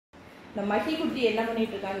இந்த மஹி குட்டி என்ன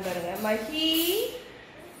பண்ணிட்டு இருக்கான்னு பாருங்க. மஹி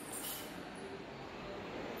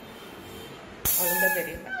ஒழுங்கா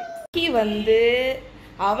தெரிய மாட்டேங்குது. மஹி வந்து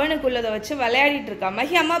அவனுக்குள்ளதை வச்சு விளையாடிட்டு இருக்கா.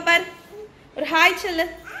 மஹி அம்மா பார், ஒரு ஹாய் சொல்லு.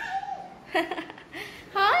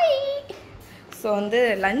 ஹாய். ஸோ வந்து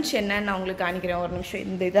லஞ்ச் என்னன்னு நான் உங்களுக்கு காணிக்கிறேன். ஒரு நிமிஷம்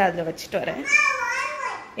இந்த இதை அதில் வச்சுட்டு வரேன்.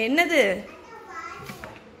 என்னது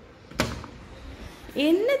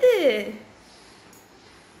என்னது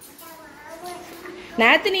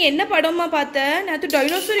நேத்து நீ என்ன படமா பார்த்த? நேத்து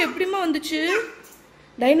டைனோசர் எப்படிமா வந்துச்சு?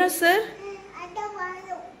 டைனோசர்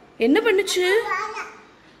என்ன பண்ணுச்சு?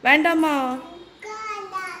 வேண்டாமா?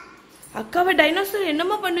 அக்காவை டைனோசர்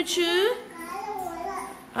என்னமா பண்ணுச்சு?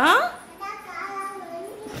 ஆ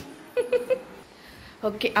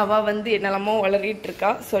ஓகே, அவள் வந்து என்னெல்லாமோ வளரிட்டு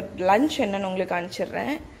இருக்கா. ஸோ லஞ்ச் என்னன்னு உங்களுக்கு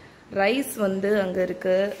அனுப்பிச்சிடுறேன். ரைஸ் வந்து அங்கே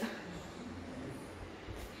இருக்கு.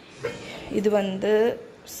 இது வந்து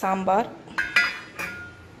சாம்பார்.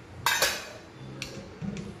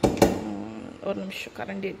 ஒரு நிமிஷம்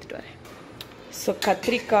கரண்டி எடுத்துகிட்டு வரேன். ஸோ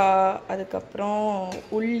கத்திரிக்காய், அதுக்கப்புறம்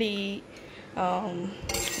உள்ளி,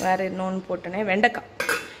 வேறு இன்னொன்று போட்டேனே வெண்டைக்காய்,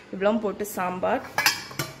 இவ்வளோ போட்டு சாம்பார்.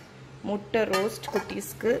 முட்டை ரோஸ்ட்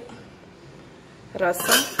குட்டீஸ்க்கு,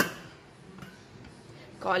 ரசம்,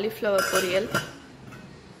 காலிஃப்ளவர் பொரியல்.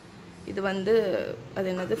 இது வந்து அது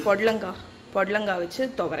என்னது பொடலங்காய் வச்சு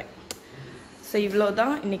துவரேன். ஸோ இவ்வளோ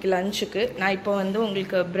தான் இன்றைக்கி லஞ்சுக்கு. நான் இப்போ வந்து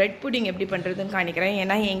உங்களுக்கு ப்ரெட் புட்டிங் எப்படி பண்ணுறதுன்னு காணிக்கிறேன்.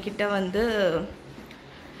 ஏன்னா என்கிட்ட வந்து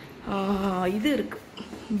இது இருக்குது,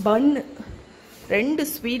 பன்னு, 2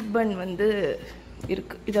 ஸ்வீட் பன் வந்து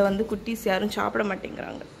இருக்குது. இதை வந்து குட்டீஸ் யாரும் சாப்பிட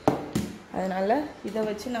மாட்டேங்கிறாங்க. அதனால் இதை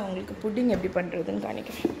வச்சு நான் உங்களுக்கு புட்டிங் எப்படி பண்ணுறதுன்னு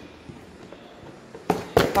காணிக்கிறேன்.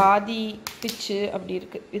 பாதி பிச்சு அப்படி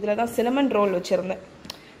இருக்குது. இதில் தான் சினமன் ரோல் வச்சுருந்தேன்.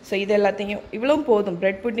 ஸோ இது எல்லாத்தையும் இவ்வளோ போதும்.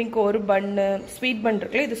 ப்ரெட் புட்டிங்க்கு ஒரு பன்னு, ஸ்வீட் பன்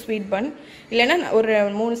இருக்குல்ல, இது ஸ்வீட் பன். இல்லைன்னா ஒரு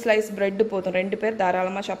 3 ஸ்லைஸ் ப்ரெட்டு போதும், 2 பேர்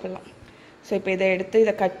தாராளமாக சாப்பிட்லாம். ஸோ இப்போ இதை எடுத்து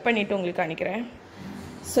இதை கட் பண்ணிவிட்டு உங்களுக்கு காணிக்கிறேன்.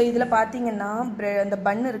 ஸோ இதில் பார்த்தீங்கன்னா அந்த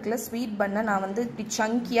பன் இருக்குல்ல, ஸ்வீட் பன்னை நான் வந்து இப்படி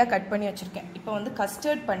சங்கியாக கட் பண்ணி வச்சுருக்கேன். இப்போ வந்து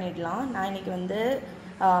கஸ்டர்ட் பண்ணிடலாம். நான் இன்றைக்கி வந்து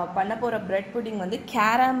பண்ண போகிற ப்ரெட் புட்டிங் வந்து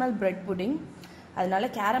கேரமல் ப்ரெட் புட்டிங். அதனால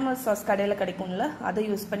கேரமல் சாஸ் கடையில் கிடைக்கும்ல, அதை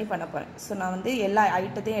யூஸ் பண்ணி பண்ண போகிறேன். ஸோ நான் வந்து எல்லா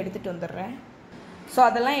ஐட்டத்தையும் எடுத்துகிட்டு வந்துடுறேன். ஸோ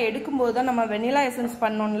அதெல்லாம் எடுக்கும்போது தான் நம்ம வெனிலா எசன்ஸ்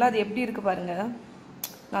பண்ணோம்ல, அது எப்படி இருக்குது பாருங்கள்.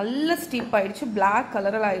 நல்ல ஸ்டீப் ஆகிடுச்சு, பிளாக்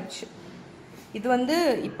கலரில் ஆயிடுச்சு. இது வந்து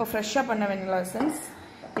இப்போ ஃப்ரெஷ்ஷாக பண்ண வெனிலா எசன்ஸ்.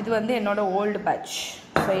 இது வந்து என்னோட ஓல்டு பேட்ச்.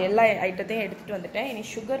 ஸோ எல்லா ஐட்டத்தையும் எடுத்துகிட்டு வந்துட்டேன். இனி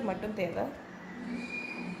சுகர் மட்டும் தேவை.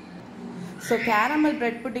 ஸோ கேரமல்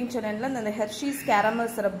ப்ரெட் புட்டிங் சொன்னேன்ல, அந்த ஹெர்ஷீஸ்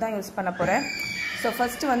கேரமல் சிரப் தான் யூஸ் பண்ண போகிறேன். ஸோ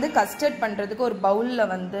ஃபஸ்ட்டு வந்து கஸ்டர்ட் பண்ணுறதுக்கு ஒரு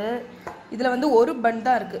பவுலில் வந்து இதில் வந்து ஒரு பன்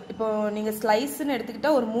தான் இருக்குது. இப்போது நீங்கள் ஸ்லைஸ்ன்னு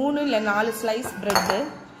எடுத்துக்கிட்டால் ஒரு 3 இல்லை 4 ஸ்லைஸ் ப்ரெட்டு.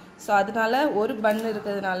 ஸோ அதனால ஒரு பன்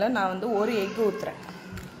இருக்கிறதுனால நான் வந்து ஒரு எக்கு ஊற்றுறேன்.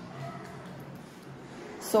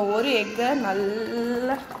 ஸோ ஒரு எக்கை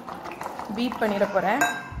நல்லா பீட் பண்ணிட போகிறேன்.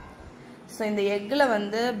 ஸோ இந்த எக்கில்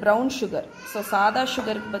வந்து ப்ரௌன் சுகர், ஸோ சாதா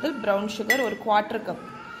சுகருக்கு பதில் ப்ரௌன் சுகர் ஒரு 1/4 கப்.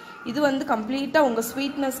 இது வந்து கம்ப்ளீட்டாக உங்கள்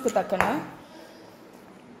ஸ்வீட்னஸ்க்கு தக்கன.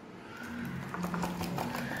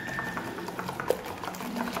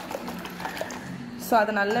 ஸோ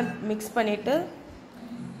அதை நல்லா மிக்ஸ் பண்ணிவிட்டு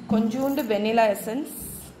கொஞ்சோண்டு வெனிலா எசன்ஸ்.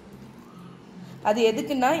 அது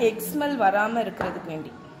எதுக்குன்னா எக் ஸ்மெல் வராமல் இருக்கிறதுக்கு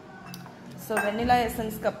வேண்டி. ஸோ வெனிலா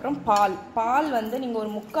எசன்ஸ்க்கு அப்புறம் பால் வந்து நீங்கள்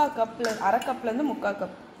ஒரு 3/4 கப்பில், 1/2 கப்லேருந்து 3/4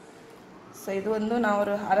 கப். ஸோ இது வந்து நான்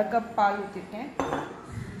ஒரு 1/2 கப் பால் ஊற்றிருக்கேன்.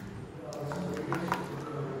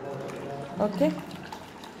 ஓகே,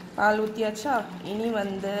 பால் ஊற்றியாச்சா? இனி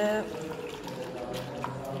வந்து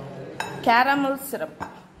கேரமல் சிரப்.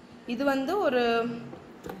 இது வந்து ஒரு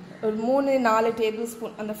 3-4 டேபிள்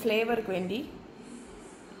ஸ்பூன் அந்த ஃப்ளேவருக்கு வேண்டி.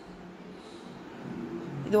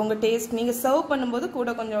 இது உங்கள் டேஸ்ட், நீங்கள் சர்வ் பண்ணும்போது கூட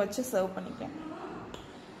கொஞ்சம் வச்சு சர்வ் பண்ணிக்கேன்.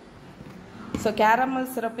 ஸோ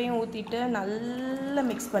கேரமல் சிரப்பையும் ஊற்றிட்டு நல்லா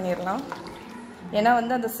மிக்ஸ் பண்ணிடலாம். ஏன்னா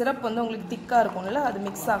வந்து அந்த சிரப் வந்து உங்களுக்கு திக்காக இருக்கும்ல, அது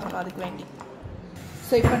மிக்ஸ் ஆகணும், அதுக்கு வேண்டி.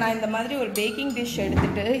 ஸோ இப்போ நான் இந்த மாதிரி ஒரு பேக்கிங் டிஷ்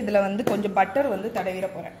எடுத்துகிட்டு இதில் வந்து கொஞ்சம் பட்டர் வந்து தடவிட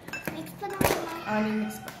போகிறேன். நீ மிக்ஸ்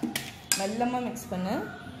பண்ணு, மெல்லமாக மிக்ஸ் பண்ணு.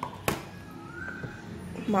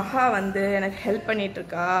 மகா வந்து எனக்கு ஹெல்ப்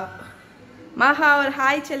பண்ணிகிட்ருக்கா. மகா ஒரு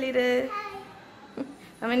ஹாய் சொல்லிடு.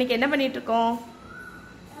 நம்ம இன்னைக்கு என்ன பண்ணிகிட்ருக்கோம்?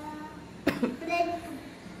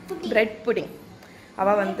 Bread pudding.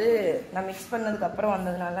 அவள் வந்து நான் மிக்ஸ் பண்ணதுக்கப்புறம்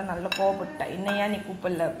வந்ததுனால நல்லா கோவப்பட்டா, என்னையா நீ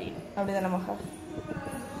கூப்பிடல அப்படின்னு. அப்படிதானே மகா?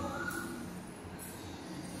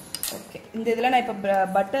 ஓகே, இந்த இதில் நான் இப்போ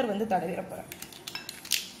பட்டர் வந்து தடவிட போகிறேன்.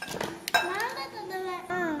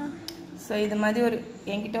 ஸோ இது மாதிரி ஒரு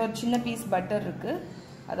என்கிட்ட ஒரு சின்ன பீஸ் பட்டர் இருக்குது,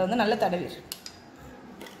 அதை வந்து நல்லா தடவிடு.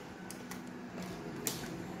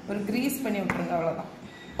 ஒரு கிரீஸ் பண்ணி விட்டுருங்க, அவ்வளோதான்.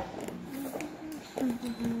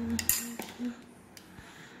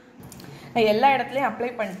 நான் எல்லா இடத்துலையும் அப்ளை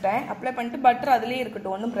பண்ணிட்டு பட்டர் அதுலேயே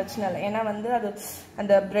இருக்கட்டும், ஒன்றும் பிரச்சனை இல்லை. ஏன்னா வந்து அது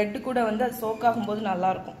அந்த ப்ரெட்டு கூட வந்து அது சோக் ஆகும்போது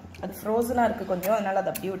நல்லாயிருக்கும். அது ஃப்ரோசனாக இருக்குது கொஞ்சம், அதனால்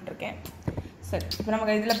அதை அப்படியே விட்டுருக்கேன். சரி, இப்போ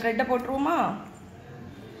நமக்கு இதில் ப்ரெட்டை போட்டுருவோமா?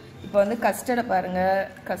 இப்போ வந்து கஸ்டர்டை பாருங்கள்,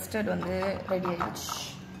 கஸ்டர்ட் வந்து ரெடி ஆகிடுச்சு.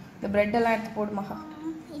 இந்த ப்ரெட்டெல்லாம் எடுத்து போடுமாக்கா?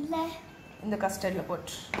 இல்லை, இந்த கஸ்டர்டில்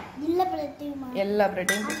போட்டு எல்லா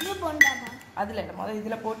ப்ரெட்டையும் அதில் இல்லை, முதல்ல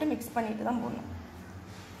இதில் போட்டு மிக்ஸ் பண்ணிட்டு தான் போடணும்.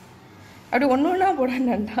 அப்படி ஒன்று ஒன்றா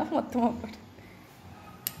போடாண்டா, மொத்தமாக போட்டு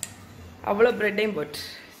அவ்வளோ ப்ரெட்டையும் போட்டு.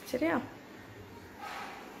 சரியா?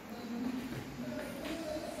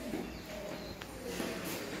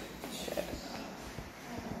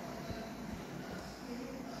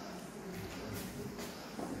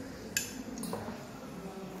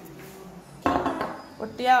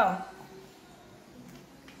 ஒட்டியா?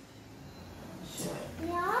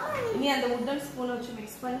 இனி அந்த உட்டன் ஸ்பூனை வச்சு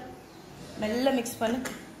மிக்ஸ் பண்ணு, மெல்ல மிக்ஸ் பண்ணு.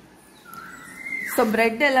 ஸோ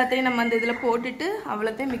ப்ரெட் எல்லாத்தையும் நம்ம அந்த இதில் போட்டுட்டு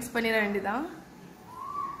அவ்வளோத்தையும் மிக்ஸ் பண்ணிட வேண்டியதான்.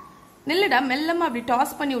 நில்லுடா, மெல்லமாக அப்படி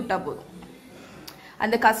டாஸ் பண்ணி விட்டா போதும்.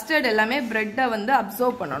 அந்த கஸ்டர்ட் எல்லாமே ப்ரெட்டை வந்து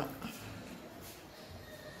அப்சர்வ் பண்ணணும்.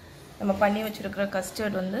 நம்ம பண்ணி வச்சுருக்கிற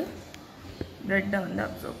கஸ்டர்ட் வந்து ப்ரெட்டை வந்து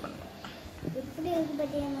அப்சர்வ் பண்ணணும்.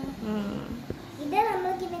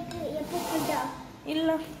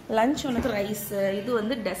 இல்லை, லஞ்ச் உனக்கு ரைஸு, இது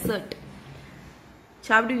வந்து டெசர்ட்.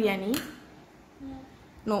 சாப்பிடுவியா நீ?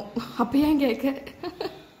 நோ. அப்போ ஏன் கேட்க?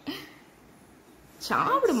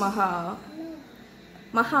 சாப்பிடு மகா.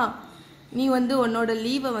 மகா, நீ வந்து உன்னோட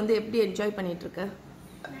லீவை வந்து எப்படி என்ஜாய் பண்ணிட்டு இருக்க?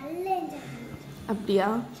 அப்படியா?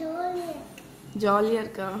 ஜாலியாக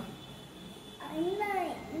இருக்கா?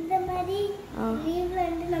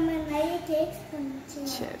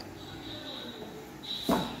 சரி,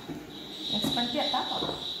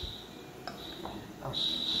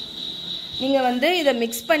 நீங்கள் வந்து இதை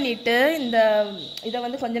மிக்ஸ் பண்ணிவிட்டு இதை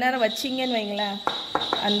வந்து கொஞ்ச நேரம் வச்சிங்கன்னு வைங்களேன்.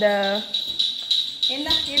 அந்த என்ன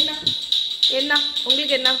என்ன என்ன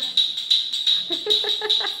உங்களுக்கு என்ன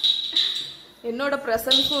என்னோட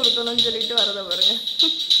ப்ரெசன்ஸும் இருக்கணும்னு சொல்லிட்டு வரதை பாருங்க.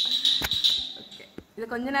 ஓகே, இதை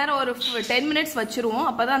கொஞ்ச நேரம் ஒரு 10 minutes வச்சுருவோம்.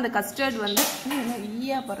 அப்போ தான் அந்த கஸ்டர்ட் வந்து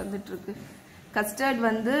ஈயாக பறந்துட்டுருக்கு. கஸ்டர்ட்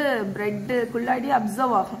வந்து ப்ரெட்டுக்குள்ளாடி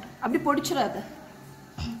அப்சர்வ் ஆகும். அப்படி பொடிச்சிடாத,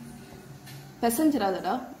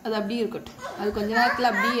 பெசஞ்சிடாதடா, அது அப்படியே இருக்கட்டும். அது கொஞ்ச நேரத்தில்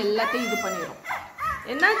அப்படியே எல்லாத்தையும் இது பண்ணிடும்.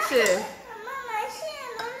 என்னாச்சு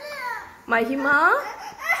மகிமா?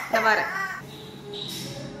 நான் வரேன்.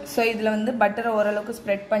 ஸோ இதில் வந்து பட்டரை ஓரளவுக்கு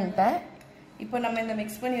ஸ்ப்ரெட் பண்ணிட்டேன். இப்போ நம்ம இந்த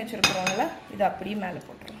மிக்ஸ் பண்ணி வச்சுருக்கிறோம்ல, இதை அப்படியே மேலே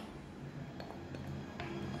போட்டுருவோம்.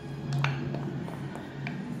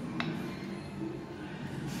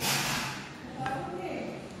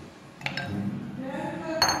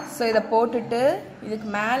 ஸோ இதை போட்டுட்டு இதுக்கு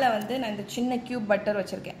மேலே வந்து நான் இந்த சின்ன க்யூப் பட்டர்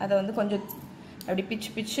வச்சுருக்கேன், அதை வந்து கொஞ்சம் அப்படி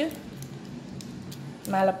பிச்சு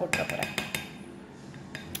மேலே போட்டு போகிறேன்.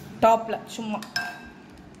 டாப்பில் சும்மா.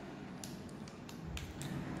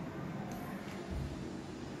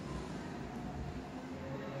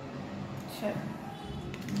 சரி,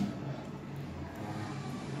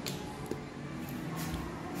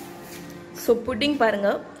 ஸோ புட்டிங்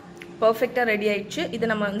பாருங்கள் பர்ஃபெக்டாக ரெடி ஆயிடுச்சு. இதை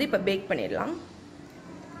நம்ம வந்து இப்போ பேக் பண்ணிடலாம்.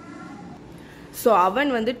 ஸோ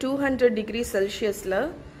அவன் வந்து 200 degrees செல்சியஸில்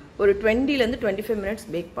ஒரு 20 to 25 minutes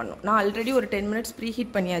பேக் பண்ணும். நான் ஆல்ரெடி ஒரு 10 minutes ப்ரீ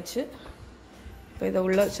ஹீட் பண்ணியாச்சு. இப்போ இதை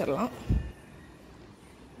உள்ளே வச்சிடலாம்.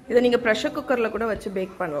 இதை நீங்கள் ப்ரெஷர் குக்கரில் கூட வச்சு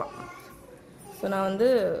பேக் பண்ணலாம். ஸோ நான் வந்து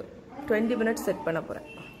 20 minutes செட் பண்ண போகிறேன்.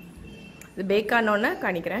 இது பேக் ஆனோன்னே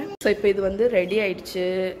காணிக்கிறேன். ஸோ இப்போ இது வந்து ரெடி ஆயிடுச்சு.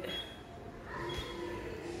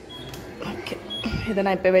 ஓகே, இதை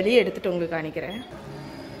நான் இப்போ வெளியே எடுத்துகிட்டு உங்களுக்கு காணிக்கிறேன்.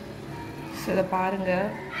 ஸோ இதை பாருங்கள்,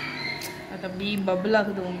 அது அப்படி பபுள்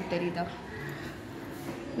ஆகுது. உங்களுக்கு தெரியுதா?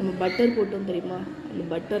 நம்ம பட்டர் போட்டோம் தெரியுமா, அந்த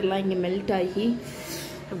பட்டர்லாம் இங்கே மெல்ட் ஆகி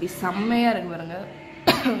அப்படி செம்மையாக இருக்கு பாருங்க.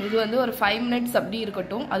 இது வந்து ஒரு 5 minutes அப்படி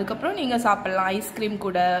இருக்கட்டும். அதுக்கப்புறம் நீங்கள் சாப்பிட்லாம் ஐஸ்கிரீம்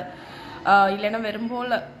கூட, இல்லைன்னா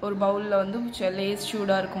வெறும்போல் ஒரு பவுலில் வந்து லேஸ்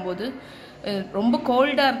சூடாக இருக்கும்போது. ரொம்ப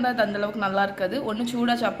கோல்டாக இருந்தால் அது அந்தளவுக்கு நல்லா இருக்காது. ஒன்று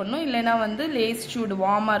சூடாக சாப்பிட்ணும், இல்லைன்னா வந்து லேஸ் சூடு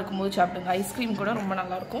வார்மாக இருக்கும்போது சாப்பிடுங்க. ஐஸ்கிரீம் கூட ரொம்ப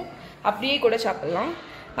நல்லாயிருக்கும், அப்படியே கூட சாப்பிட்லாம்.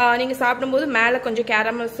 நீங்கள் சாப்பிடும்போது மேலே கொஞ்சம்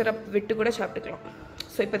கேரமல் சிரப் விட்டு கூட சாப்பிட்டுக்கலாம்.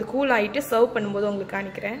 ஸோ இப்போ இது கூல் ஆகிட்டு சர்வ் பண்ணும்போது உங்களுக்கு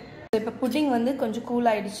காணிக்கிறேன். இப்போ புட்டிங் வந்து கொஞ்சம் கூல்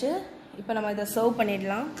ஆகிடுச்சு. இப்போ நம்ம இதை சர்வ்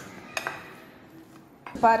பண்ணிடலாம்.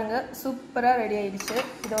 பாருங்கள், சூப்பராக ரெடி ஆகிடுச்சு.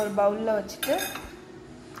 இதை ஒரு பவுலில் வச்சுட்டு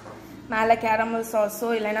மேலே கேரமல் சாஸோ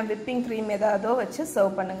இல்லைன்னா விப்பிங் க்ரீம் ஏதாவதோ வச்சு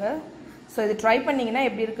சர்வ் பண்ணுங்கள். ஸோ இது ட்ரை பண்ணிங்கன்னா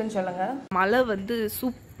எப்படி இருக்குன்னு சொல்லுங்கள். மழை வந்து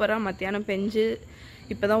சூப்பராக மத்தியானம் பெஞ்சு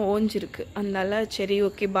இப்போ தான் ஓஞ்சிருக்கு. அதனால சரி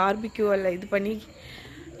ஓகே பார்பிக்யூ இல்லை இது பண்ணி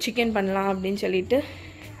சிக்கன் பண்ணலாம் அப்படின்னு சொல்லிட்டு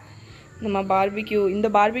நம்ம இந்த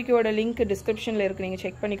பார்பிக்யூவோட லிங்க் டிஸ்கிரிப்ஷனில் இருக்குது, நீங்கள்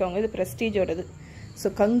செக் பண்ணிக்கோங்க. இது ப்ரெஸ்டீஜோடது. ஸோ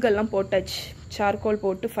கங்கெல்லாம் போட்டாச்சு, சார்கோல்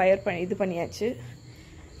போட்டு ஃபயர் பண்ணி இது பண்ணியாச்சு.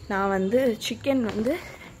 நான் வந்து சிக்கன் வந்து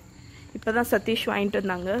இப்போ தான் சதீஷ் வாங்கிட்டு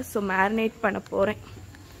வந்தாங்க. ஸோ மேரினேட் பண்ண போகிறேன்.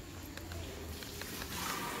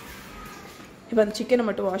 இப்போ அந்த சிக்கனை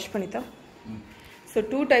மட்டும் வாஷ் பண்ணித்தான். ஸோ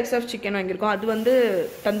 2 டைப்ஸ் ஆஃப் சிக்கன் வாங்கியிருக்கோம். அது வந்து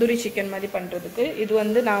தந்தூரி சிக்கன் மாதிரி பண்ணுறதுக்கு. இது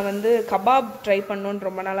வந்து நான் வந்து கபாப் ட்ரை பண்ணணுன்னு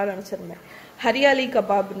ரொம்ப நாளாக நினச்சிருந்தேன். ஹரியாலி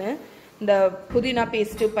கபாப்னு இந்த புதினா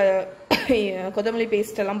பேஸ்ட்டு கொத்தமல்லி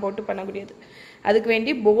பேஸ்ட்டெல்லாம் போட்டு பண்ணக்கூடியது. அதுக்கு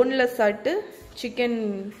வேண்டி போன்லெஸ் ஆட்டு சிக்கன்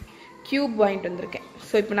கியூப் வாங்கிட்டு வந்திருக்கேன்.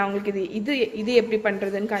 ஸோ இப்போ நான் உங்களுக்கு இது எப்படி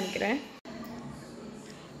பண்ணுறதுன்னு காணிக்கிறேன்.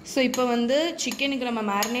 ஸோ இப்போ வந்து சிக்கனுக்கு நம்ம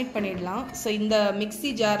மேரினேட் பண்ணிடலாம். ஸோ இந்த மிக்ஸி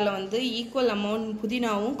ஜாரில் வந்து ஈக்குவல் அமௌண்ட்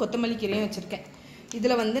புதினாவும் கொத்தமல்லி கீரையும் வச்சுருக்கேன்.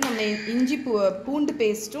 இதில் வந்து நம்ம பூண்டு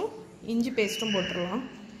பேஸ்ட்டும் இஞ்சி பேஸ்ட்டும் போட்டுடலாம்.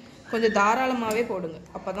 கொஞ்சம் தாராளமாகவே போடுங்க,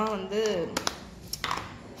 அப்போ தான் வந்து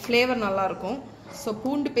ஃப்ளேவர் நல்லாயிருக்கும். ஸோ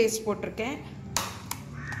பூண்டு பேஸ்ட் போட்டிருக்கேன்,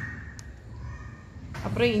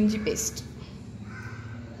 அப்புறம் இஞ்சி பேஸ்ட்,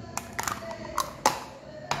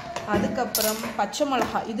 அதுக்கப்புறம் பச்சை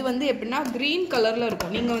மிளகா. இது வந்து எப்படின்னா க்ரீன் கலரில்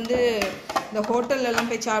இருக்கும். நீங்கள் வந்து இந்த ஹோட்டல்லலாம்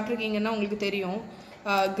போய் சாப்பிட்ருக்கீங்கன்னா உங்களுக்கு தெரியும்.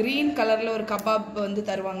 க்ரீன் கலரில் ஒரு கபாப் வந்து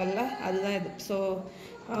தருவாங்கள்ல, அதுதான் இது. ஸோ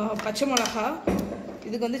பச்சை மிளகா.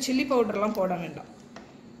 இதுக்கு வந்து சில்லி பவுடர்லாம் போட வேண்டாம்,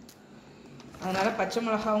 அதனால் பச்சை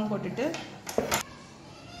மிளகாவும் போட்டுட்டு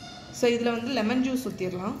ஸோ இதில் வந்து லெமன் ஜூஸ்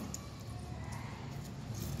ஊற்றிடலாம்.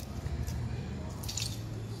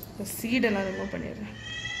 சீடெல்லாம் ரிமூவ் பண்ணிடுறேன்.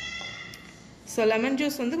 ஸோ லெமன்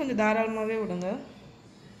ஜூஸ் வந்து கொஞ்சம் தாராளமாகவே விடுங்க.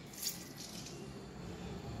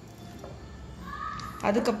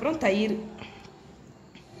 அதுக்கப்புறம் தயிர்.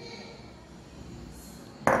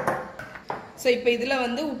 ஸோ இப்போ இதில்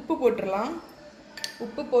வந்து உப்பு போட்டுடலாம்.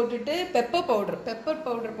 உப்பு போட்டுட்டு பெப்பர்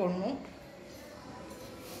பவுடர் போடணும்.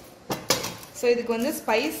 ஸோ இதுக்கு வந்து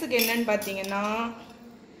ஸ்பைஸுக்கு என்னன்னு பார்த்தீங்கன்னா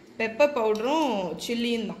பெப்பர் பவுடரும்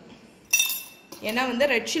சில்லியும் தான். ஏன்னா வந்து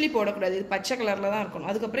ரெட் சில்லி போடக்கூடாது, இது பச்சை கலரில் தான் இருக்கணும்.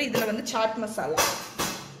 அதுக்கப்புறம் இதில் வந்து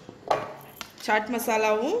சாட்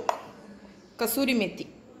மசாலாவும் கசூரி மேத்தி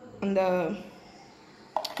அந்த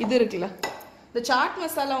இது இருக்குல்ல, இந்த சாட்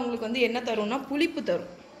மசாலா உங்களுக்கு வந்து என்ன தரும்னா புளிப்பு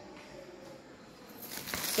தரும்.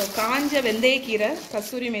 ஸோ காஞ்ச வெந்தயக்கீரை,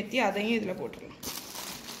 கசூரி மேத்தி, அதையும் இதில் போட்டுடலாம்.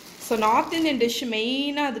 ஸோ நார்த் இந்தியன் டிஷ்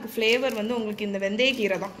மெயினாக அதுக்கு ஃப்ளேவர் வந்து உங்களுக்கு இந்த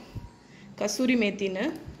வெந்தயக்கீரை தான், கசூரி மேத்தின்னு.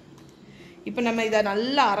 இப்போ நம்ம இதை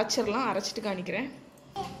நல்லா அரைச்சிடலாம். அரைச்சிட்டு காணிக்கிறேன்.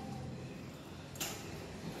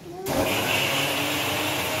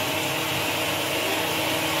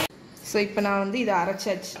 ஸோ இப்போ நான் வந்து இதை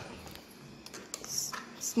அரைச்சாச்சு,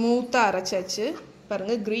 ஸ்மூத்தாக அரைச்சாச்சு.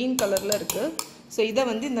 பாருங்கள் க்ரீன் கலரில் இருக்குது. ஸோ இதை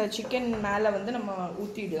வந்து இந்த சிக்கன் மேலே வந்து நம்ம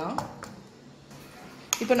ஊற்றிடலாம்.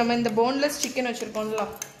 இப்போ நம்ம இந்த போன்லெஸ் சிக்கன் வச்சுருக்கோம்ல,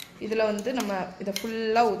 இதில் வந்து நம்ம இதை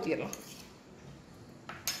ஃபுல்லாக ஊற்றிடலாம்.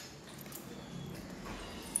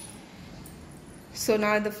 ஸோ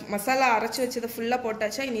நான் இந்த மசாலா அரைச்சி வச்சதை ஃபுல்லாக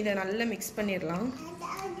போட்டாச்சா. இனி இதை நல்லா மிக்ஸ் பண்ணிடலாம்.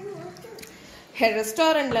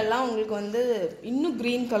 ரெஸ்டாரண்ட்லலாம் உங்களுக்கு வந்து இன்னும்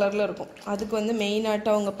க்ரீன் கலரில் இருக்கும். அதுக்கு வந்து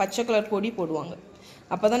மெயினாக அவங்க பச்சை கலர் பொடி போடுவாங்க.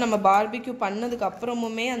 அப்போ தான் நம்ம பார்பிக்யூ பண்ணதுக்கு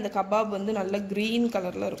அப்புறமுமே அந்த கபாப் வந்து நல்ல க்ரீன்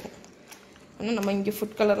கலரில் இருக்கும். ஆனால் நம்ம இங்கே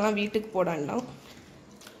ஃபுட் கலர்லாம் வீட்டுக்கு போட வேண்டாம்,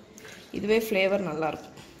 இதுவே ஃப்ளேவர்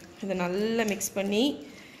நல்லாயிருக்கும். இதை நல்லா மிக்ஸ் பண்ணி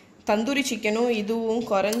தந்தூரி சிக்கனும் இதுவும்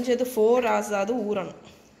குறைஞ்சது 4 hours ஊறணும்.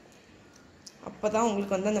 அப்போ தான்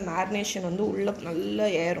உங்களுக்கு வந்து அந்த மேரினேஷன் வந்து உள்ளே நல்லா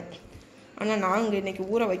ஏறும். ஆனால் நாங்கள் இன்றைக்கி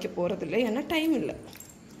ஊற வைக்க போகிறதில்ல, ஏன்னா டைம் இல்லை.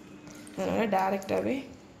 அதனால் டைரெக்டாகவே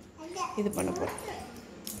இது பண்ண போகிறோம்.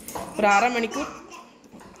 ஒரு அரை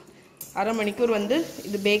மணிக்கூர் வந்து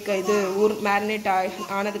இது மேரினேட்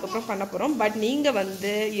ஆனதுக்கப்புறம் பண்ண போகிறோம். பட் நீங்கள்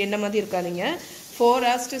வந்து என்ன மாதிரி இருக்காதீங்க, 4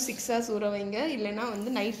 hours to 6 hours ஊற வைங்க. இல்லைன்னா வந்து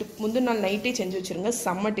முந்தின நாள் நைட்டே செஞ்சு வச்சுருங்க,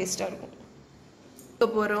 செம்ம டேஸ்ட்டாக இருக்கும். இப்போ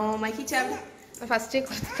போகிறோம் மகிச்சாவி ஃபஸ்ட்டே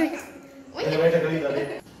கொடுத்துட்டேன்.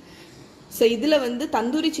 ஸோ இதில் வந்து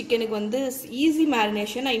தந்தூரி சிக்கனுக்கு வந்து ஈஸி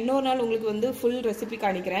மேரினேஷன். நான் இன்னொரு நாள் உங்களுக்கு வந்து ஃபுல் ரெசிபி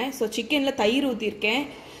காணிக்கிறேன். ஸோ சிக்கனில் தயிர் ஊற்றிருக்கேன்,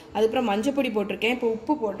 அதுக்கப்புறம் மஞ்சப்பொடி போட்டிருக்கேன், இப்போ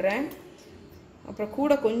உப்பு போடுறேன், அப்புறம்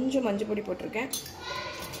கூட கொஞ்சம் மஞ்சப்பொடி போட்டிருக்கேன்.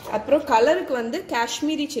 அப்புறம் கலருக்கு வந்து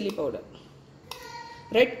காஷ்மீரி சில்லி பவுடர்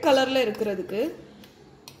ரெட் கலரில் இருக்கிறதுக்கு.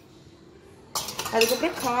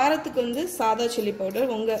 அதுக்கப்புறம் காரத்துக்கு வந்து சாதா சில்லி பவுடர்,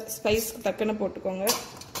 உங்கள் ஸ்பைஸ்க்கு தக்கன போட்டுக்கோங்க.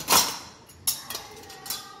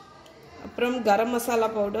 அப்புறம் கரம் மசாலா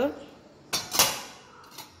பவுடர்,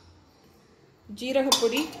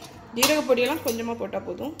 ஜீரகப்பொடியெல்லாம் கொஞ்சமாக போட்டால்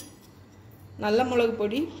போதும். நல்ல மிளகு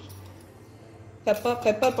பொடி,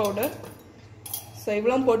 பெப்பர் பவுடர். ஸோ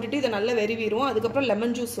இவ்வளோ போட்டுட்டு இதை நல்லா வெறிவிடுவோம். அதுக்கப்புறம்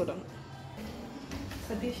லெமன் ஜூஸ் விடணும்.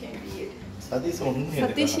 சதீஷ்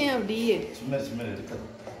அப்படியே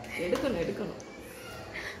எடுக்கணும்.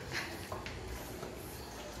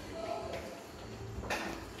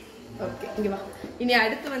 ஓகே, இங்கே வா. இனி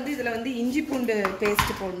அடுத்து வந்து இதில் வந்து இஞ்சி பூண்டு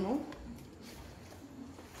பேஸ்ட் போடணும்.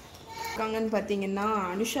 இருக்காங்கன்னு பார்த்தீங்கன்னா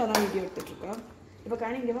அனுஷா தான் வீடியோ எடுத்துட்ருக்கா. இப்போ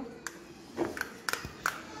காணிங்க வா.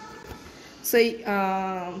 ஸோ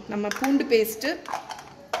நம்ம பூண்டு பேஸ்ட்டு,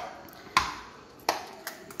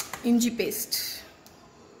 இஞ்சி பேஸ்ட்,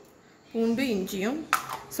 பூண்டு இஞ்சியும்.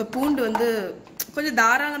 ஸோ பூண்டு வந்து கொஞ்சம்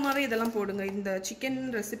தாராளமாகவே இதெல்லாம் போடுங்க. இந்த சிக்கன்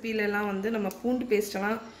ரெசிபிலெலாம் வந்து நம்ம பூண்டு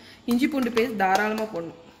பேஸ்ட்டெல்லாம், இஞ்சி பூண்டு பேஸ்ட் தாராளமாக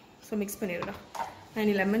போடணும். So mix பண்ணிடுடா. நான்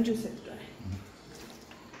இனி லெமன் ஜூஸ் எடுத்துட்டு வரேன்.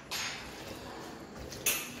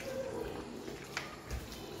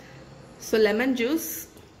 ஸோ லெமன் ஜூஸ்,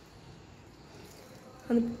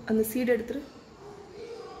 அந்த சீடு எடுத்துரு.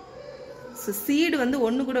 ஸோ சீடு வந்து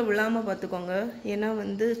ஒன்று கூட விழாமல் பார்த்துக்கோங்க, ஏன்னா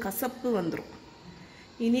வந்து கசப்பு வந்துடும்.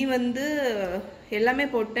 இனி வந்து எல்லாமே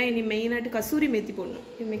போட்டேன். இனி மெயினாட்டு கசூரி மேத்தி போடணும்.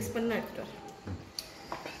 இது மிக்ஸ் பண்ண எடுத்துட்டோம்.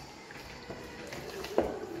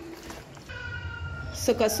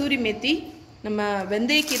 ஸோ கசூரி மேத்தி, நம்ம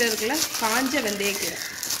வெந்தயக்கீரை இருக்குல்ல, காஞ்ச வெந்தயக்கீரை.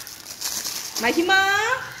 மகிமா,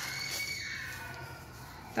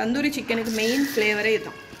 தந்தூரி சிக்கனுக்கு மெயின் ஃப்ளேவரே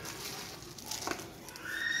இதுதான்.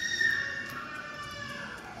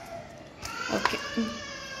 ஓகே,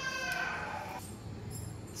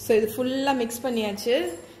 ஸோ இது ஃபுல்லாக மிக்ஸ் பண்ணியாச்சு.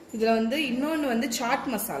 இதில் வந்து இன்னொன்று வந்து சாட்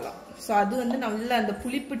மசாலா. ஸோ அது வந்து நல்ல அந்த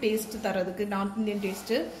புளிப்பு டேஸ்ட்டு தரதுக்கு, நார்த் இந்தியன்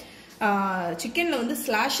டேஸ்ட்டு. சிக்கனில் வந்து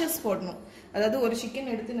ஸ்லாஷஸ் போடணும். அதாவது ஒரு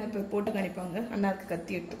சிக்கன் எடுத்து நான் இப்போ போட்டு கணிப்பாங்க. அண்ணாருக்கு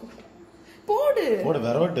கத்தி எடுத்துக்கோ, போடு போடு,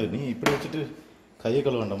 வரவட்டு. நீ இப்படி வச்சுட்டு கையை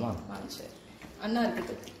கழுவ வேண்டாமா? சரி, அண்ணா இருக்கு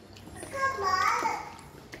கத்தி.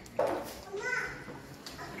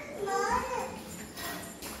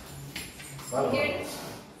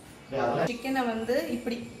 சிக்கனை வந்து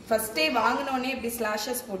இப்படி ஃபர்ஸ்டே வாங்கினோடனே இப்படி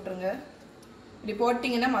ஸ்லாஷஸ் போட்டுருங்க. இப்படி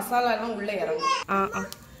போட்டிங்கன்னா மசாலாலாம் உள்ளே இறங்கும்.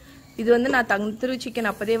 இது வந்து நான் தந்தூரி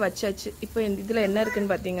சிக்கன் அப்போதே வச்சாச்சு. இப்போ இதில் என்ன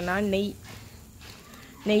இருக்குன்னு பார்த்தீங்கன்னா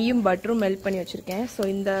நெய்யும் பட்டரும் மெல்ட் பண்ணி வச்சுருக்கேன். ஸோ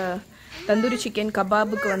இந்த தந்தூரி சிக்கன்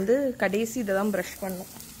கபாபுக்கு வந்து கடைசி இதை தான் ப்ரஷ்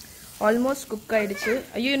பண்ணணும். ஆல்மோஸ்ட் குக் ஆகிடுச்சு.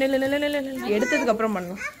 ஐயோ நெல் எடுத்ததுக்கப்புறம்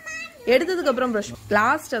பண்ணணும். எடுத்ததுக்கப்புறம் ப்ரஷ்,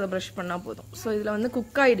 லாஸ்ட் அதை ப்ரஷ் பண்ணால் போதும். ஸோ இதில் வந்து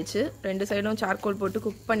குக் ஆகிடுச்சு. 2 சைடும் சார்கோல் போட்டு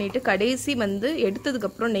குக் பண்ணிவிட்டு கடைசி வந்து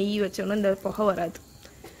எடுத்ததுக்கப்புறம் நெய் வச்சோன்னா இந்த புகை வராது.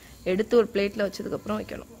 எடுத்து ஒரு பிளேட்டில் வச்சதுக்கப்புறம்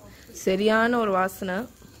வைக்கணும். சரியான ஒரு வாசனை,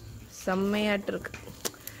 செம்மையாட்டு இருக்கு.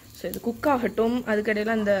 ஸோ இது குக் ஆகட்டும்.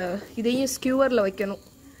 அதுக்கடையில் அந்த இதையும் ஸ்கியூவரில் வைக்கணும்.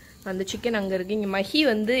 அந்த சிக்கன் அங்கே இருக்கு. இங்கே மஹி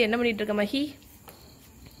வந்து என்ன பண்ணிட்டு இருக்க? மஹி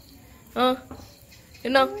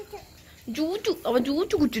என்ன ஜூச்சு, அவன்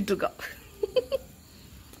ஜூச்சு குடிச்சிட்டு இருக்கா.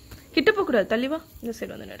 கிட்ட போக கூடாது, தள்ளிவா. இந்த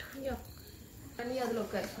சைடு வந்து நடு தண்ணி. அதில்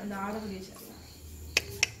உட்காரு. அந்த ஆடக்கூடிய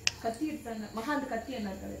கத்தி எடுத்தாங்க மகா. அந்த கத்தி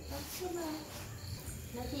என்ன இருக்காது.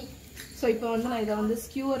 ஸோ இப்போ வந்து நான் இதை வந்து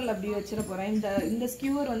ஸ்கியூவரில் அப்படி வச்சிட போகிறேன். இந்த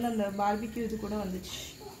ஸ்கியூவர் வந்து அந்த பார்பிக்யூ இது கூட வந்துச்சு.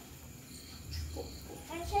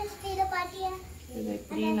 இதை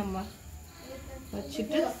இப்படி நம்ம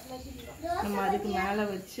வச்சுட்டு நம்ம அதுக்கு மேலே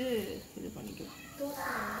வச்சு இது பண்ணிக்கலாம்.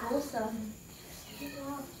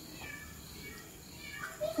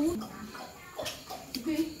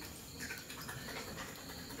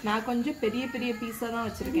 நான் கொஞ்சம் பெரிய பெரிய பீஸா தான்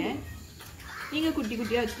வச்சிருக்கேன். நீங்க குட்டி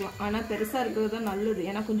குட்டியா வச்சுக்கலாம். ஆனா பெருசா இருக்கிறது தான் நல்லது,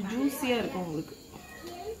 ஏன்னா கொஞ்சம் ஜூஸியா இருக்கும் உங்களுக்கு.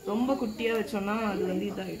 ரொம்ப குட்டியா வச்சோம்னா அது வந்து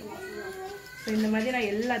இதாகிடும். ஸோ இந்த மாதிரி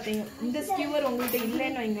நான் எல்லாத்தையும், இந்த ஸ்கியூவர் உங்கள்கிட்ட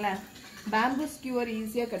இல்லைன்னு வைங்களேன், பேம்பு ஸ்கியூவர்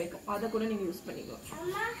ஈஸியா கிடைக்கும். அதை கூட நீங்க யூஸ் பண்ணிக்கலாம்.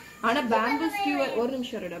 ஆனா பேம்பு ஸ்கியூவர், ஒரு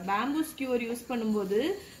நிமிஷம் இருடா, பேம்பு ஸ்கியூவர் யூஸ் பண்ணும்போது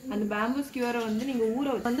அந்த பேம்பு ஸ்கியூவரை வந்து நீங்க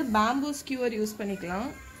ஊற வந்து பேம்பு ஸ்கியூவர் யூஸ் பண்ணிக்கலாம்.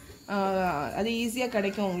 அது ஈஸியாக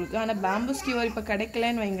கிடைக்கும் உங்களுக்கு. ஆனால் பேம்பு ஸ்கியூவர் இப்போ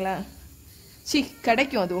கிடைக்கலன்னு வைங்களேன்,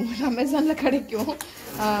 கிடைக்கும், அது உங்களுக்கு அமேசானில் கிடைக்கும்.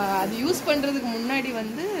 அது யூஸ் பண்ணுறதுக்கு முன்னாடி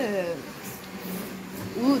வந்து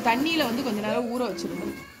தண்ணியில் வந்து கொஞ்ச நேரம் ஊற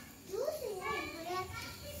வச்சிருந்தோம்.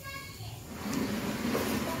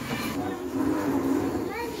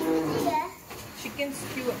 Chicken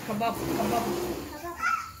skewer kebab.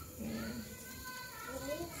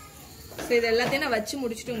 ஸோ இது எல்லாத்தையும் நான் வச்சு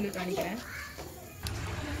முடிச்சுட்டு உங்களுக்கு காணிக்கிறேன்.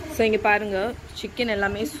 ஸோ இங்கே பாருங்கள், சிக்கன்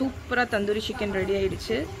எல்லாமே சூப்பராக தந்தூரி சிக்கன் ரெடி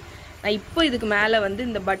ஆகிடுச்சு. நான் இப்போ இதுக்கு மேலே வந்து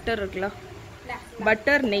இந்த பட்டர் இருக்குல்ல,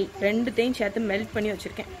 பட்டர் நெய் ரெண்டுத்தையும் சேர்த்து மெல்ட் பண்ணி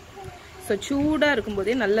வச்சுருக்கேன். ஸோ சூடாக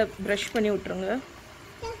இருக்கும்போதே நல்லா ப்ரஷ் பண்ணி விட்ருங்க.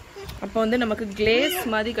 அப்போ வந்து நமக்கு கிளேஸ்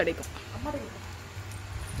மாதிரி கிடைக்கும்.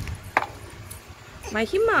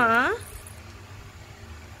 மகிமா,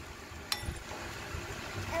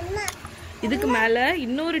 இதுக்கு மேலே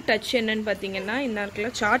இன்னொரு டச் என்னன்னு பார்த்தீங்கன்னா, இந்த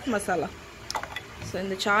இருக்குல்ல சாட் மசாலா. ஸோ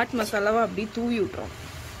இந்த சாட் மசாலாவை அப்படி தூவி விட்றோம்.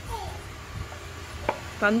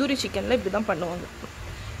 தந்தூரி சிக்கனில் இப்படி தான் பண்ணுவாங்க.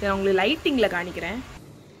 நான் உங்களுக்கு லைட்டிங்கில் காணிக்கிறேன்.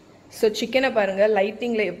 ஸோ சிக்கனை பாருங்கள்,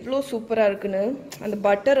 லைட்டிங்கில் எவ்வளோ சூப்பராக இருக்குன்னு. அந்த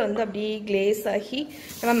பட்டர் வந்து அப்படியே கிளேஸ் ஆகி,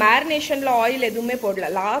 நம்ம மேரினேஷனில் ஆயில் எதுவுமே போடல,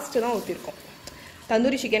 லாஸ்ட்டு தான் ஊற்றிருக்கோம்.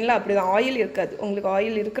 தந்தூரி சிக்கனில் அப்படி தான், ஆயில் இருக்காது உங்களுக்கு.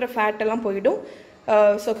 ஆயில் இருக்கிற ஃபேட்டெல்லாம் போயிடும்.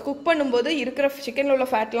 ஸோ குக் பண்ணும்போது இருக்கிற சிக்கனில் உள்ள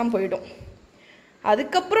ஃபேட்லாம் போயிடும்.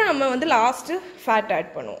 அதுக்கப்புறம் நம்ம வந்து லாஸ்ட்டு ஃபேட்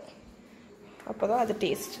ஆட் பண்ணுவோம். அப்போ தான் அது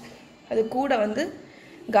டேஸ்ட். அது கூட வந்து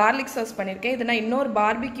கார்லிக் சாஸ் பண்ணியிருக்கேன். இது நான் இன்னொரு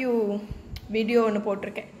பார்பிக்யூ வீடியோ ஒன்று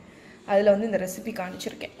போட்டிருக்கேன், அதில் வந்து இந்த ரெசிபி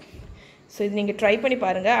காமிச்சிருக்கேன். ஸோ இது நீங்கள் ட்ரை பண்ணி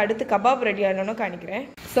பாருங்கள். அடுத்து கபாப் ரெடி ஆகணும்னு காணிக்கிறேன்.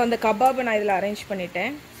 ஸோ அந்த கபாபை நான் இதில் அரேஞ்ச்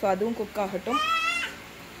பண்ணிட்டேன். ஸோ அதுவும் குக் ஆகட்டும்.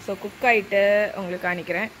 ஸோ குக் ஆகிட்டு உங்களுக்கு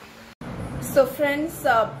காணிக்கிறேன். ஸோ ஃப்ரெண்ட்ஸ்,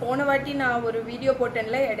 போன வாட்டி நான் ஒரு வீடியோ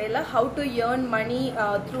போட்டேன்ல இடையில, how to earn money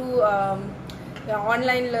through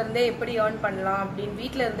ஆன்லைன்லேருந்தே எப்படி ஏர்ன் பண்ணலாம் அப்படின்னு,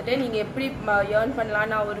 வீட்டில் இருந்துகிட்டே நீங்கள் எப்படி ஏர்ன் பண்ணலாம்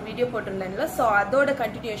நான் ஒரு வீடியோ போட்டிருந்தேன்ல. ஸோ அதோட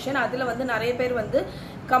கண்டினியூஷன். அதில் வந்து நிறைய பேர் வந்து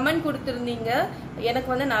கமெண்ட் கொடுத்துருந்தீங்க, எனக்கு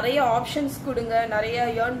வந்து நிறைய ஆப்ஷன்ஸ் கொடுங்க, நிறைய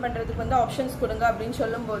ஏர்ன் பண்ணுறதுக்கு வந்து ஆப்ஷன்ஸ் கொடுங்க அப்படின்னு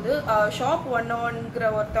சொல்லும்போது Shop101ங்கிற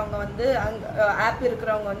ஒருத்தவங்க வந்து ஆப்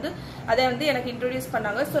இருக்கிறவங்க வந்து அதை வந்து எனக்கு இன்ட்ரடியூஸ்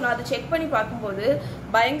பண்ணாங்க. ஸோ நான் அதை செக் பண்ணி பார்க்கும்போது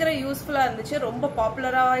பயங்கர யூஸ்ஃபுல்லாக இருந்துச்சு. ரொம்ப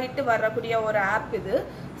பாப்புலராகிட்டு வரக்கூடிய ஒரு ஆப் இது.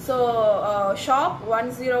 ஸோ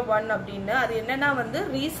Shop101 அப்படின்னு, அது என்னன்னா வந்து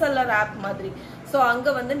ரீசெல்லர் ஆப் மாதிரி. ஸோ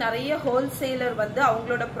அங்கே வந்து நிறைய ஹோல்சேலர் வந்து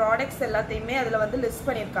அவங்களோட ப்ராடக்ட்ஸ் எல்லாத்தையுமே அதில் வந்து லிஸ்ட்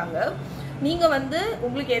பண்ணியிருக்காங்க. நீங்கள் வந்து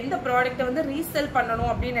உங்களுக்கு எந்த ப்ராடக்ட்டை வந்து ரீசெல் பண்ணணும்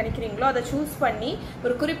அப்படின்னு நினைக்கிறீங்களோ அதை சூஸ் பண்ணி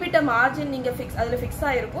ஒரு குறிப்பிட்ட மார்ஜின் நீங்கள் அதில் ஃபிக்ஸ்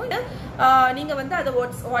ஆகிருக்கும். நீங்கள் வந்து அதை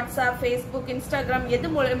வாட்ஸ்அப், ஃபேஸ்புக், இன்ஸ்டாகிராம் எது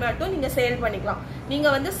மூலமாட்டும் நீங்கள் சேல் பண்ணிக்கலாம்.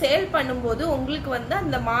 நீங்கள் வந்து சேல் பண்ணும்போது உங்களுக்கு வந்து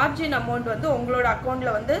அந்த மார்ஜின் அமௌண்ட் வந்து உங்களோட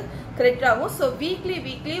அக்கௌண்ட்டில் வந்து கிரெடிட் ஆகும். ஸோ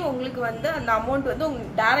வீக்லி உங்களுக்கு வந்து அந்த அமௌண்ட் வந்து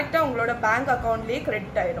டைரெக்டாக உங்களோட பேங்க் அக்கௌண்ட்லேயே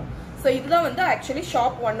கிரெடிட் ஆகிடும். ஸோ இதுதான் வந்து ஆக்சுவலி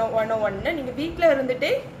Shop101. நீங்கள் வீட்டில்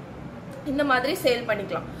இருந்துகிட்டே இந்த மாதிரி சேல்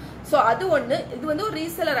பண்ணிக்கலாம். ஸோ அது ஒன்று. இது வந்து ஒரு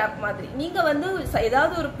ரீசெலர் ஆப் மாதிரி. நீங்கள் வந்து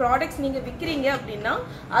ஏதாவது ஒரு ப்ராடக்ட்ஸ் நீங்கள் விற்கிறீங்க அப்படின்னா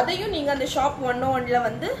அதையும் நீங்கள் அந்த Shop101ல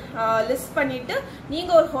வந்து லிஸ்ட் பண்ணிவிட்டு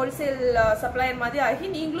நீங்கள் ஒரு ஹோல்சேல் சப்ளையர் மாதிரி ஆகி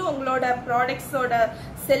நீங்களும் உங்களோட ப்ராடக்ட்ஸோட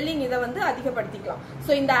செல்லிங் இதை வந்து அதிகப்படுத்திக்கலாம்.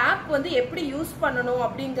 ஸோ இந்த ஆப் வந்து எப்படி யூஸ் பண்ணணும்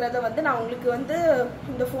அப்படிங்கிறத வந்து நான் உங்களுக்கு வந்து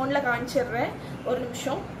இந்த ஃபோனில் காமிச்சிடுறேன். ஒரு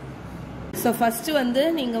நிமிஷம். ஸோ ஃபஸ்ட்டு வந்து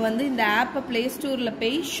நீங்கள் வந்து இந்த ஆப்பை ப்ளே ஸ்டோரில்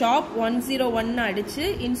போய் Shop101 அடித்து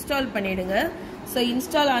இன்ஸ்டால் பண்ணிவிடுங்க. ஸோ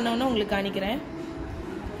இன்ஸ்டால் ஆனோன்னு உங்களுக்கு காணிக்கிறேன்.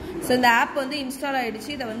 ஸோ இந்த ஆப் வந்து இன்ஸ்டால் ஆகிடுச்சு.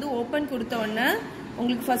 இதை வந்து ஓப்பன் கொடுத்த உடனே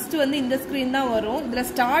உங்களுக்கு ஃபஸ்ட்டு வந்து இந்த ஸ்க்ரீன் தான் வரும். இதில்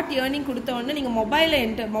ஸ்டார்ட் ஏர்னிங் கொடுத்த உடனே நீங்கள்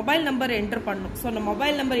மொபைல் நம்பர் என்டர் பண்ணணும். ஸோ நான்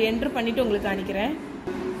மொபைல் நம்பர் என்ட்ரு பண்ணிவிட்டு உங்களுக்கு காணிக்கிறேன்.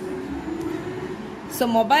 ஸோ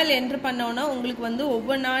மொபைல் என்ட்ரு பண்ணோன்னா உங்களுக்கு வந்து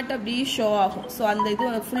ஒவ்வொன்றாட்டு அப்படியே ஷோ ஆகும். ஸோ அந்த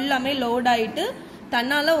இது ஃபுல்லாமே லோட் ஆகிட்டு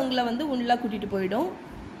தன்னால் உங்களை வந்து உள்ளே கூட்டிகிட்டு போயிடும்.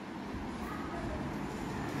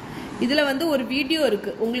 இதில் வந்து ஒரு வீடியோ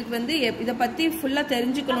இருக்குது. உங்களுக்கு வந்து இதை பற்றி ஃபுல்லாக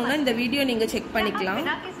தெரிஞ்சுக்கணுன்னா இந்த வீடியோ நீங்கள் செக் பண்ணிக்கலாம்.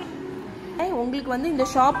 உங்களுக்கு வந்து இந்த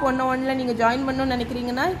Shop101ல நீங்கள் ஜாயின் பண்ணணும்னு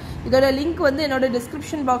நினைக்கிறீங்கன்னா இதோட லிங்க் வந்து என்னோட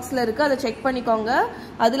டிஸ்கிரிப்ஷன் பாக்ஸில் இருக்குது, அதை செக் பண்ணிக்கோங்க.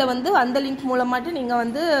 அதில் வந்து அந்த லிங்க் மூலமாட்டு நீங்கள்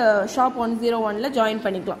வந்து Shop101ல ஜாயின்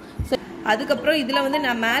பண்ணிக்கலாம். ஸோ அதுக்கப்புறம் இதில் வந்து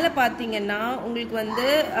நான் மேலே பார்த்தீங்கன்னா உங்களுக்கு வந்து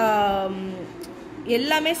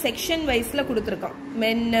எல்லாமே செக்ஷன் வைஸில் கொடுத்துருக்கோம்,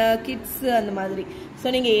 மென்னு, கிட்ஸு அந்த மாதிரி. ஸோ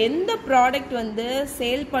நீங்கள் எந்த ப்ராடக்ட் வந்து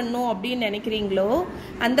சேல் பண்ணும் அப்படின்னு நினைக்கிறீங்களோ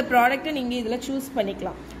அந்த ப்ராடக்டை நீங்கள் இதில் சூஸ்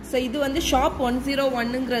பண்ணிக்கலாம். ஸோ இது வந்து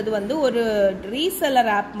Shop101ங்கிறது வந்து ஒரு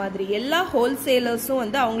ரீசெல்லர் ஆப் மாதிரி. எல்லா ஹோல்சேலர்ஸும்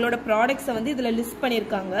வந்து அவங்களோட ப்ராடக்ட்ஸை வந்து இதில் லிஸ்ட்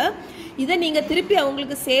பண்ணியிருக்காங்க. இதை நீங்கள் திருப்பி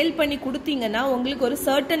அவங்களுக்கு சேல் பண்ணி கொடுத்தீங்கன்னா உங்களுக்கு ஒரு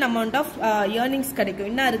சர்டன் அமௌண்ட் ஆஃப் ஏர்னிங்ஸ்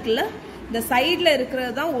கிடைக்கும். என்ன இருக்குல்ல, இந்த சைடில்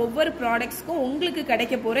இருக்கிறது தான் ஒவ்வொரு ப்ராடக்ட்ஸ்க்கும் உங்களுக்கு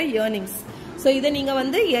கிடைக்க போகிற ஏர்னிங்ஸ். ஸோ இதை நீங்கள்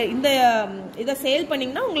வந்து இதை சேல்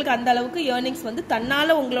பண்ணிங்கன்னா உங்களுக்கு அந்த அளவுக்கு ஏர்னிங்ஸ் வந்து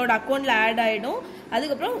தன்னால் உங்களோட அக்கௌண்ட்டில் ஆட் ஆகிடும்.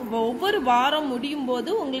 அதுக்கப்புறம் ஒவ்வொரு வாரம் முடியும்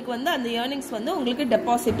போது உங்களுக்கு வந்து அந்த ஏர்னிங்ஸ் வந்து உங்களுக்கு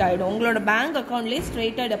டெபாசிட் ஆகிடும், உங்களோட பேங்க் அக்கௌண்ட்லேயே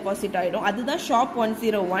ஸ்ட்ரெயிட்டாக டெபாசிட் ஆகிடும். அதுதான்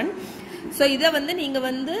Shop101. ஸோ இதை வந்து நீங்கள்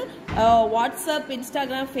வந்து வாட்ஸ்அப்,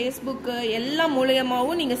 இன்ஸ்டாகிராம், ஃபேஸ்புக்கு எல்லா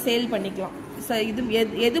மூலயமாவும் நீங்கள் சேல் பண்ணிக்கலாம். ஸோ இது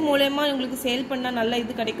எது மூலயமா உங்களுக்கு சேல் பண்ணால் நல்ல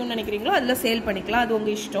இது கிடைக்கும்னு நினைக்கிறீங்களோ அதில் சேல் பண்ணிக்கலாம், அது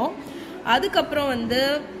உங்கள் இஷ்டம். அதுக்கப்புறம் வந்து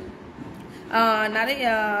நிறைய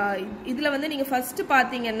இதில் வந்து நீங்கள் ஃபஸ்ட்டு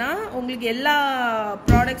பார்த்தீங்கன்னா உங்களுக்கு எல்லா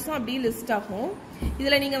ப்ராடக்ட்ஸும் அப்படியே லிஸ்ட் ஆகும்.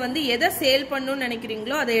 இதில் நீங்கள் வந்து எதை சேல் பண்ணணும்னு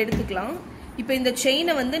நினைக்கிறீங்களோ அதை எடுத்துக்கலாம். இப்போ இந்த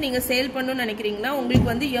செயினை வந்து நீங்கள் சேல் பண்ணணும்னு நினைக்கிறீங்கன்னா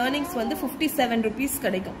உங்களுக்கு வந்து ஏர்னிங்ஸ் வந்து 57 rupees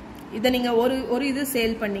கிடைக்கும். இதை நீங்கள் ஒரு இது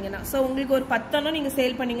சேல் பண்ணிங்கன்னா. ஸோ உங்களுக்கு ஒரு 10 நீங்கள்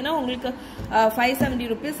சேல் பண்ணிங்கன்னா உங்களுக்கு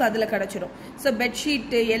 570 rupees அதில் கிடச்சிடும். ஸோ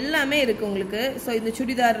பெட்ஷீட்டு எல்லாமே இருக்குது உங்களுக்கு. ஸோ இந்த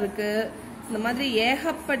சுடிதார் இருக்குது, இந்த மாதிரி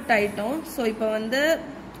ஏகப்பட்ட ஐட்டம். ஸோ இப்போ வந்து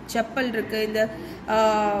செப்பல் இருக்குது, இந்த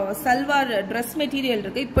சல்வார் ட்ரெஸ் மெட்டீரியல்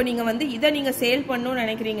இருக்குது. இப்போ நீங்கள் வந்து இதை நீங்கள் சேல் பண்ணணும்னு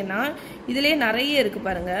நினைக்கிறீங்கன்னா இதிலே நிறைய இருக்குது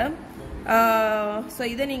பாருங்கள். ஸோ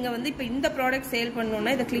இதை நீங்கள் வந்து இப்போ இந்த ப்ராடக்ட் சேல்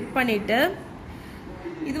பண்ணணுன்னா இதை கிளிக் பண்ணிவிட்டு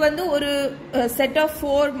இது வந்து ஒரு செட் ஆஃப்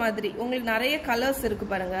 4 மாதிரி உங்களுக்கு நிறைய கலர்ஸ்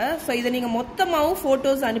இருக்குது பாருங்கள். ஸோ இதை நீங்கள் மொத்தமாகவும்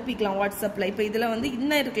ஃபோட்டோஸ் அனுப்பிக்கலாம் வாட்ஸ்அப்பில். இப்போ இதில் வந்து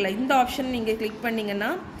இன்னும் இருக்குல்ல, இந்த ஆப்ஷன் நீங்கள் கிளிக்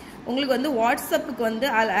பண்ணிங்கன்னா உங்களுக்கு வந்து வாட்ஸ்அப்புக்கு வந்து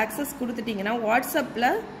ஆக்சஸ் கொடுத்துட்டிங்கன்னா வாட்ஸ்அப்பில்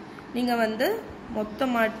நீங்கள் வந்து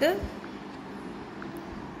மொத்தமாட்டு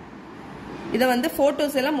இதை வந்து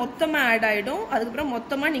ஃபோட்டோஸ் எல்லாம் மொத்தமாக ஆட் ஆகிடும். அதுக்கப்புறம்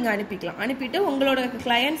மொத்தமாக நீங்கள் அனுப்பிக்கலாம். அனுப்பிட்டு உங்களோட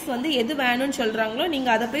கிளையண்ட்ஸ் வந்து எது வேணும்னு சொல்கிறாங்களோ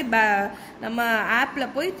நீங்கள் அதை போய் நம்ம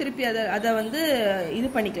ஆப்பில் போய் திருப்பி அதை வந்து இது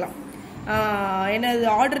பண்ணிக்கலாம். என்னது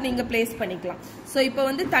ஆர்டர் நீங்கள் பிளேஸ் பண்ணிக்கலாம். ஸோ இப்போ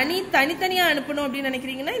வந்து தனித்தனியாக அனுப்பணும் அப்படின்னு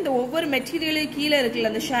நினைக்கிறீங்கன்னா இந்த ஒவ்வொரு மெட்டீரியலும் கீழே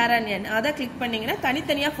இருக்குல்ல அந்த ஷேர் அண்ட் அதை கிளிக் பண்ணிங்கன்னா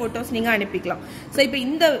தனித்தனியாக ஃபோட்டோஸ் நீங்கள் அனுப்பிக்கலாம். ஸோ இப்போ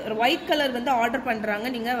இந்த ஒயிட் கலர் வந்து ஆர்டர் பண்ணுறாங்க.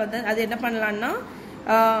 நீங்கள் வந்து அது என்ன பண்ணலான்னா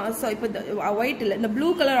ஸோ இப்போ ஒயிட் இல்லை இந்த ப்ளூ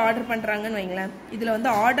கலர் ஆர்டர் பண்ணுறாங்கன்னு வைங்களேன். இதில் வந்து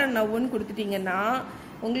ஆர்டர் நவ்வுன்னு கொடுத்துட்டிங்கன்னா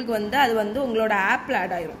உங்களுக்கு வந்து அது வந்து உங்களோட ஆப்பில்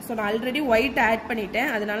ஆட் ஆயிரும். ஸோ நான் ஆல்ரெடி ஒயிட் ஆட் பண்ணிட்டேன்,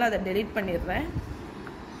 அதனால அதை டெலீட் பண்ணிடுறேன்.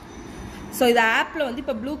 ஸோ இது ஆப்பில் வந்து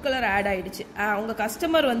இப்போ ப்ளூ கலர் ஆட் ஆகிடுச்சு. உங்கள்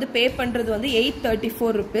கஸ்டமர் வந்து பே பண்ணுறது வந்து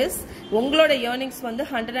 834 rupees. உங்களோட ஏர்னிங்ஸ் வந்து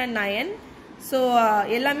 109. ஸோ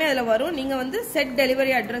எல்லாமே அதில் வரும். நீங்கள் வந்து செட்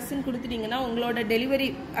டெலிவரி அட்ரஸ்ன்னு கொடுத்துட்டீங்கன்னா உங்களோட டெலிவரி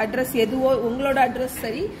அட்ரஸ் எதுவோ உங்களோட அட்ரஸ்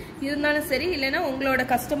சரி இருந்தாலும் சரி, இல்லைன்னா உங்களோட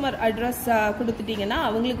கஸ்டமர் அட்ரஸ் கொடுத்துட்டீங்கன்னா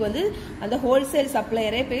அவங்களுக்கு வந்து அந்த ஹோல்சேல்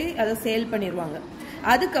சப்ளையரே போய் அதை சேல் பண்ணிடுவாங்க.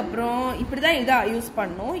 அதுக்கப்புறம் இப்படி தான் இதை யூஸ்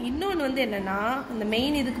பண்ணணும். இன்னொன்று வந்து என்னென்னா இந்த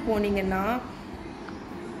மெயின் இதுக்கு போனீங்கன்னா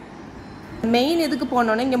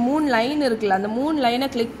போனோன்னா இங்கே 3 லைன் இருக்குல்ல, அந்த 3 லைனை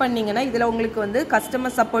கிளிக் பண்ணிங்கன்னா இதில் உங்களுக்கு வந்து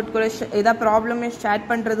கஸ்டமர் சப்போர்ட் கூட ஏதாவது ப்ராப்ளமே ஷேர்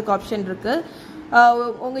பண்ணுறதுக்கு ஆப்ஷன் இருக்குது.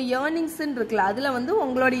 உங்கள் ஏர்னிங்ஸ்ன்னு இருக்குல்ல, அதில் வந்து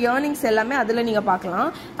உங்களோட ஏர்னிங்ஸ் எல்லாமே அதில் நீங்கள் பார்க்கலாம்.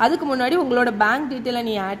 அதுக்கு முன்னாடி உங்களோட பேங்க் டீட்டெயிலை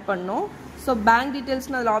நீங்கள் ஆட் பண்ணணும். ஸோ பேங்க்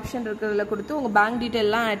டீட்டெயில்ஸ்னு அதில் ஆப்ஷன் இருக்கிறதுல கொடுத்து உங்கள் பேங்க்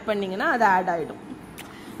டீட்டெயிலெலாம் ஆட் பண்ணிங்கன்னா அது ஆட் ஆகிடும்.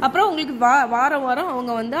 அப்புறம் உங்களுக்கு வாரம்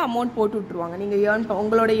அவங்க வந்து அமௌண்ட் போட்டு விட்ருவாங்க. நீங்கள்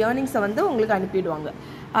உங்களோட ஏர்னிங்ஸை வந்து உங்களுக்கு அனுப்பிடுவாங்க.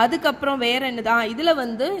 அதுக்கப்புறம் வேறு என்னதான் இதில்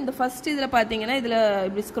வந்து இந்த ஃபர்ஸ்ட் இதில் பார்த்தீங்கன்னா இதில்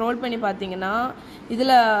இப்படி ஸ்க்ரோல் பண்ணி பார்த்தீங்கன்னா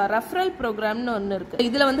இதில் ரெஃபரல் ப்ரோக்ராம்னு ஒன்று இருக்குது.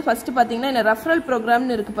 இதில் வந்து ஃபஸ்ட்டு பார்த்தீங்கன்னா இந்த ரெஃபரல்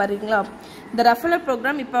ப்ரோக்ராம்னு இருக்குது பாருங்களா. இந்த ரெஃபரல்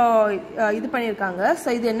ப்ரோக்ராம் இப்போ இது பண்ணியிருக்காங்க.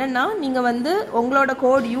 ஸோ இது என்னென்னா நீங்கள் வந்து உங்களோட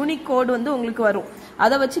யூனிக் கோடு வந்து உங்களுக்கு வரும்.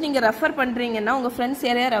 அதை வச்சு நீங்கள் ரெஃபர் பண்ணுறீங்கன்னா உங்கள் ஃப்ரெண்ட்ஸ்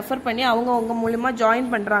யாரையா ரெஃபர் பண்ணி அவங்க மூலிமா ஜாயின்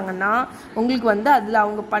பண்ணுறாங்கன்னா உங்களுக்கு வந்து அதில்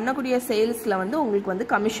அவங்க பண்ணக்கூடிய சேல்ஸில் வந்து உங்களுக்கு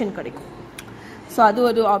வந்து கமிஷன் கிடைக்கும். ஸோ அது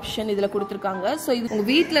ஒரு ஆப்ஷன் இதில் கொடுத்துருக்காங்க. ஸோ இது உங்கள்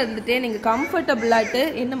வீட்டில் இருந்துகிட்டே நீங்கள் கம்ஃபர்டபுளாட்டு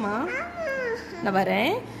என்னம்மா நான்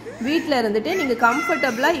வரேன் வீட்டில் இருந்துட்டு நீங்கள்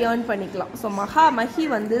கம்ஃபர்டபுளாக ஏர்ன் பண்ணிக்கலாம். ஸோ மகி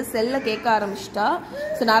வந்து செல்ல கேட்க ஆரம்பிச்சிட்டா.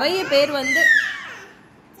 ஸோ நிறைய பேர் வந்து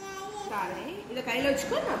தரேன், இதை கையில்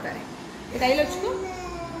வச்சுக்கோ, நான் தரேன், இதை கையில் வச்சுக்கோ.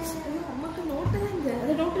 அம்மாக்கு நோட்டு தான் இந்த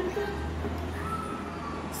அது நோட்டு இருக்கு.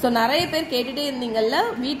 ஸோ நிறைய பேர் கேட்டுகிட்டே இருந்தீங்கல்ல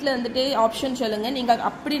வீட்டில் இருந்துகிட்டே ஆப்ஷன் சொல்லுங்கள்.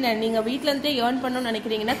 நீங்கள் வீட்டில் இருந்துகிட்டே ஏர்ன் பண்ணணும்னு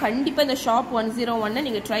நினைக்கிறீங்கன்னா கண்டிப்பாக இந்த Shop101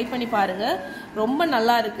 நீங்கள் ட்ரை பண்ணி பாருங்கள். ரொம்ப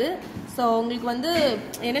நல்லா இருக்குது. ஸோ உங்களுக்கு வந்து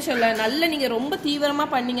என்ன சொல்ல நீங்கள் ரொம்ப தீவிரமாக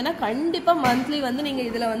பண்ணிங்கன்னா கண்டிப்பாக மந்த்லி வந்து நீங்கள்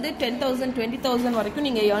இதில் வந்து 10,000 20,000 வரைக்கும்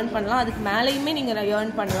நீங்கள் ஏர்ன் பண்ணலாம். அதுக்கு மேலேயுமே நீங்கள்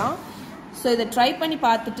ஏர்ன் பண்ணலாம். ஸோ இதை ட்ரை பண்ணி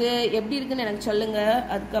பார்த்துட்டு எப்படி இருக்குன்னு எனக்கு சொல்லுங்கள்.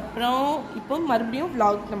 அதுக்கப்புறம் இப்போ மறுபடியும்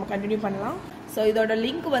vlog நம்ம கண்டினியூ பண்ணலாம். ஸோ இதோட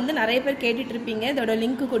லிங்க் வந்து நிறைய பேர் கேட்டுட்டு இருப்பீங்க. இதோட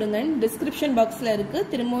லிங்க் கொடுங்க, டிஸ்கிரிப்ஷன் பாக்ஸில் இருக்குது.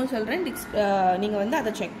 திரும்பவும் சொல்கிறேன், நீங்கள் வந்து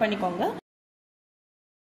அதை செக் பண்ணிக்கோங்க.